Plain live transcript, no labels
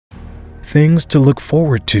things to look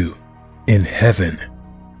forward to in heaven.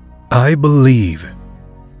 I believe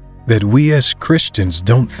that we as Christians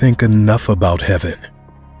don't think enough about heaven.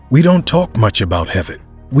 We don't talk much about heaven.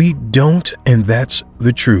 We don't, and that's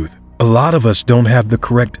the truth. A lot of us don't have the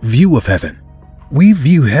correct view of heaven. We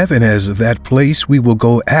view heaven as that place we will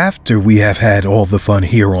go after we have had all the fun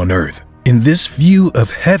here on earth. And this view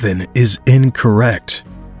of heaven is incorrect.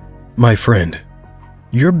 My friend,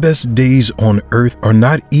 your best days on earth are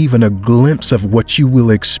not even a glimpse of what you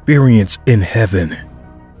will experience in heaven.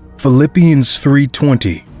 Philippians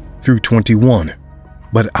 3:20 through 21.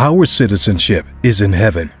 But our citizenship is in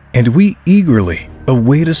heaven, and we eagerly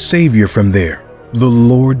await a Savior from there, the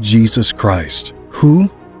Lord Jesus Christ,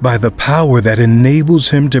 who, by the power that enables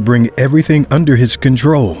him to bring everything under his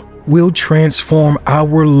control, will transform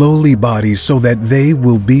our lowly bodies so that they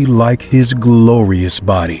will be like his glorious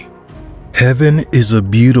body. Heaven is a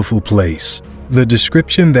beautiful place. The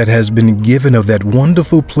description that has been given of that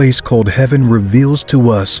wonderful place called heaven reveals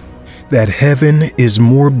to us that heaven is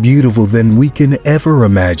more beautiful than we can ever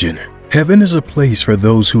imagine. Heaven is a place for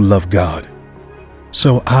those who love God.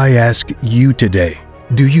 So I ask you today,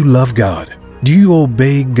 do you love God? Do you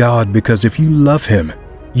obey God? Because if you love him,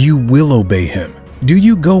 you will obey him. Do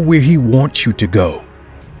you go where he wants you to go?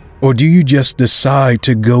 Or do you just decide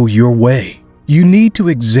to go your way? You need to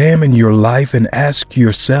examine your life and ask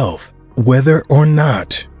yourself whether or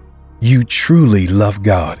not you truly love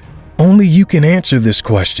God. Only you can answer this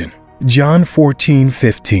question. John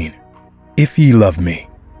 14:15. If ye love me,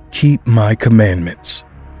 keep my commandments.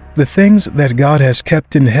 The things that God has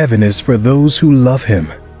kept in heaven is for those who love him.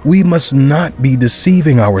 We must not be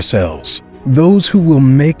deceiving ourselves. Those who will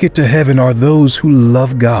make it to heaven are those who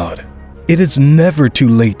love God. It is never too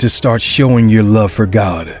late to start showing your love for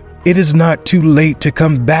God. It is not too late to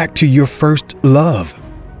come back to your first love.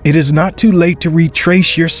 It is not too late to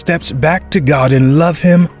retrace your steps back to God and love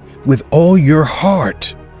him with all your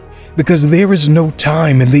heart, because there is no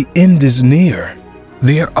time and the end is near.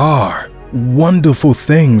 There are wonderful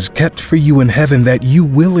things kept for you in heaven that you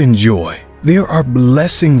will enjoy. There are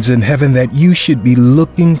blessings in heaven that you should be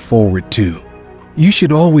looking forward to. You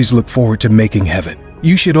should always look forward to making heaven.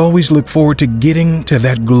 You should always look forward to getting to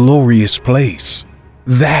that glorious place.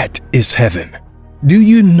 That is heaven. Do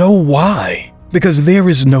you know why? Because there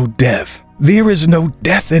is no death. There is no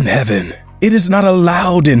death in heaven. It is not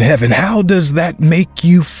allowed in heaven. How does that make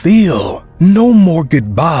you feel? No more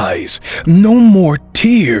goodbyes, no more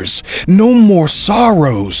tears, no more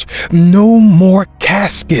sorrows, no more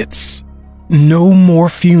caskets, no more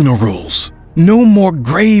funerals, no more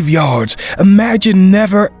graveyards. Imagine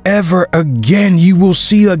never ever again you will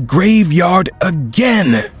see a graveyard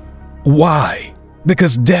again. Why?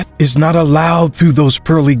 Because death is not allowed through those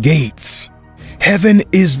pearly gates. Heaven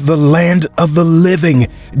is the land of the living.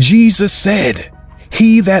 Jesus said,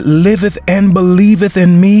 "He that liveth and believeth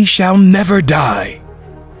in me shall never die."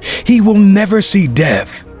 He will never see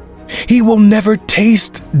death. He will never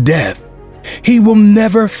taste death. He will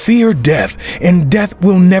never fear death, and death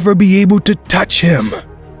will never be able to touch him.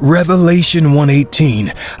 Revelation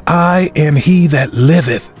 1:18, I am he that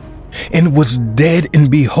liveth and was dead, and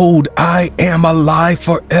behold, I am alive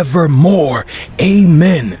forevermore.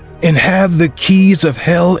 Amen. And have the keys of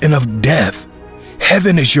hell and of death.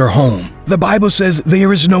 Heaven is your home. The Bible says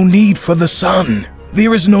there is no need for the sun.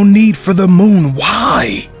 There is no need for the moon.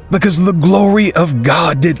 Why? Because the glory of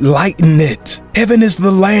God did lighten it. Heaven is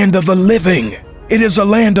the land of the living. It is a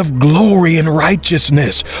land of glory and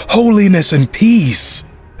righteousness, holiness and peace.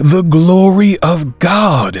 The glory of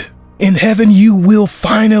God. In heaven you will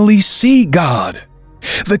finally see God,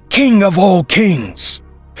 the King of all kings.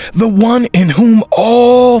 The one in whom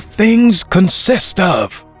all things consist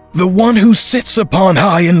of, the one who sits upon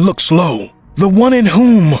high and looks low, the one in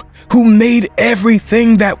who made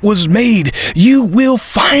everything that was made. You will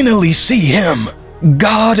finally see him,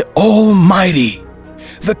 God Almighty,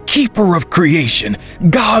 the keeper of creation,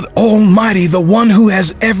 God Almighty, the one who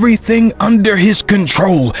has everything under his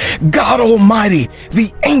control, God Almighty,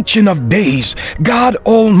 the Ancient of Days, God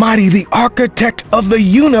Almighty, the architect of the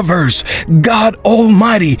universe, God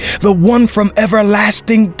Almighty, the one from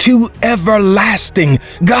everlasting to everlasting,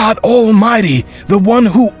 God Almighty, the one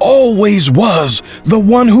who always was, the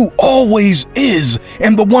one who always is,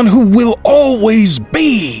 and the one who will always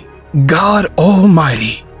be, God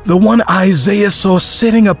Almighty. The one Isaiah saw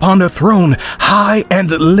sitting upon a throne, high and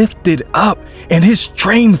lifted up, and his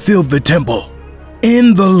train filled the temple.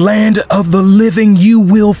 In the land of the living, you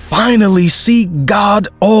will finally see God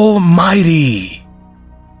Almighty,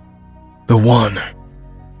 the one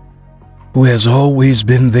who has always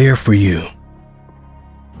been there for you.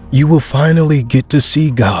 You will finally get to see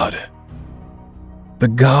God. the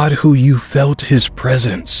God who you felt his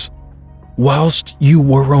presence whilst you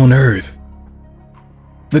were on earth,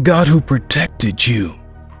 the God who protected you.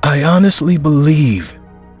 I honestly believe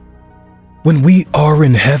when we are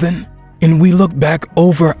in heaven and we look back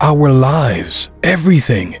over our lives,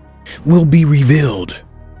 everything will be revealed.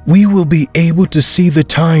 We will be able to see the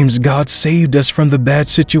times God saved us from the bad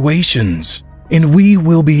situations, and we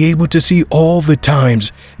will be able to see all the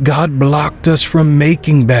times God blocked us from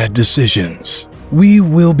making bad decisions. We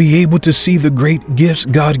will be able to see the great gifts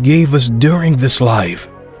God gave us during this life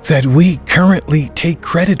that we currently take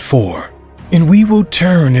credit for. And we will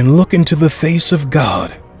turn and look into the face of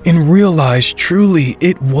God and realize truly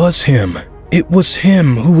it was Him. It was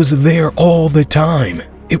Him who was there all the time.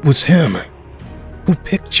 It was Him who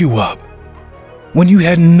picked you up when you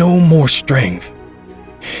had no more strength.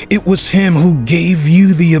 It was Him who gave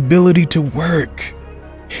you the ability to work,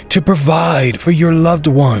 to provide for your loved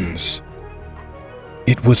ones.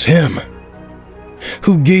 It was Him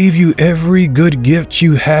who gave you every good gift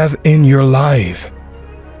you have in your life.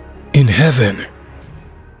 In heaven,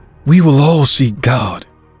 we will all see God.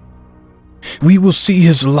 We will see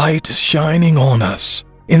His light shining on us,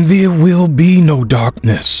 and there will be no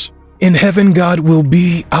darkness. In heaven, God will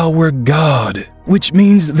be our God, which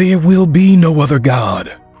means there will be no other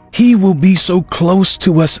God. He will be so close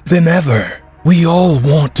to us than ever. We all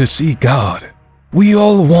want to see God. We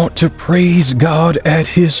all want to praise God at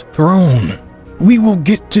His throne. We will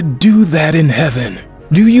get to do that in heaven.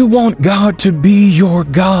 Do you want God to be your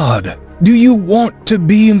God? Do you want to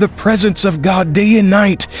be in the presence of God day and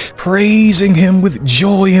night, praising Him with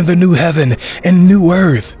joy in the new heaven and new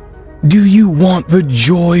earth? Do you want the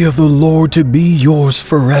joy of the Lord to be yours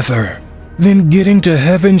forever? Then getting to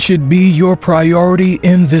heaven should be your priority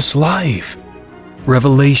in this life.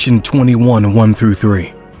 Revelation 21,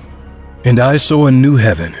 1-3. And I saw a new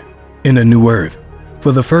heaven and a new earth,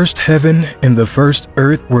 for the first heaven and the first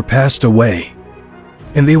earth were passed away,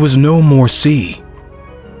 and there was no more sea.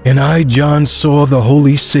 And I, John, saw the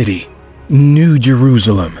holy city, New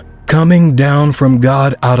Jerusalem, coming down from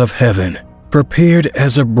God out of heaven, prepared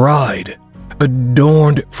as a bride,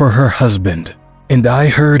 adorned for her husband. And I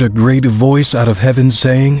heard a great voice out of heaven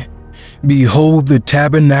saying, Behold, the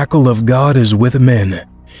tabernacle of God is with men,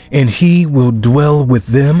 and He will dwell with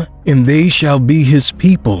them, and they shall be His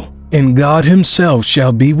people, and God Himself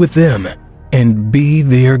shall be with them, and be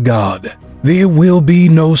their God. There will be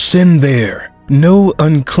no sin there, no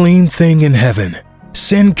unclean thing in heaven.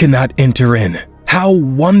 Sin cannot enter in. How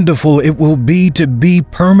wonderful it will be to be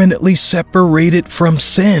permanently separated from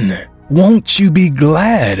sin. Won't you be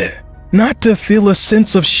glad? Not to feel a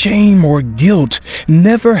sense of shame or guilt,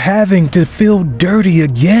 never having to feel dirty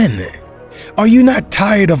again. Are you not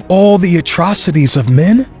tired of all the atrocities of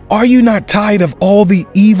men? Are you not tired of all the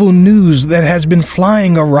evil news that has been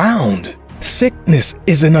flying around? Sickness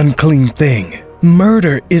is an unclean thing.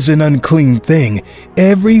 Murder is an unclean thing.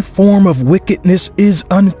 Every form of wickedness is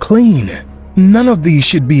unclean. None of these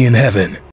should be in heaven.